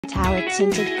Metallic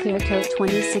Tinted Clearcoat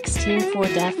 2016 Ford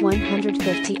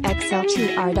F-150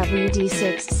 XLT RWD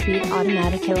 6-speed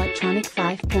automatic electronic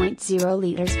 5.0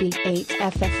 liters V8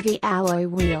 FFV alloy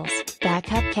wheels,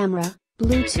 backup camera,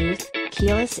 Bluetooth,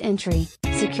 keyless entry,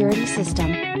 security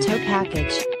system, tow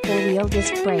package, 4-wheel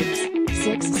disc brakes,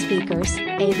 6 speakers,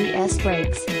 ABS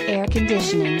brakes, air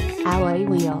conditioning, alloy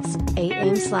wheels,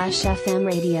 AM/FM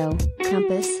radio,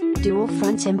 compass, dual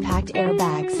front impact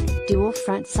airbags, dual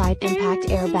front side impact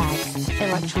airbags,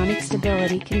 electronic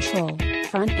stability control,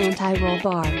 front anti-roll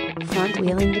bar, front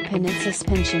wheel independent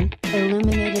suspension,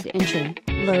 illuminated entry,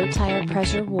 low tire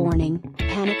pressure warning,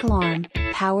 panic alarm,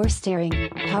 power steering,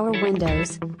 power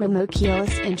windows, remote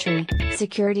keyless entry,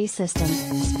 security system,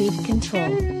 speed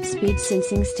control, speed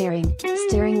sensing steering,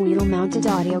 steering wheel mounted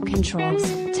audio controls,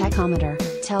 tachometer,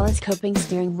 telescoping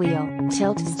steering wheel,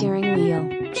 tilt steering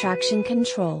wheel, traction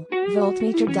control,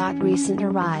 Voltmeter.brbrRecent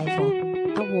Arrival.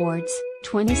 Awards,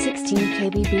 2016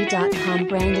 KBB.com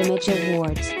Brand Image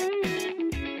Awards.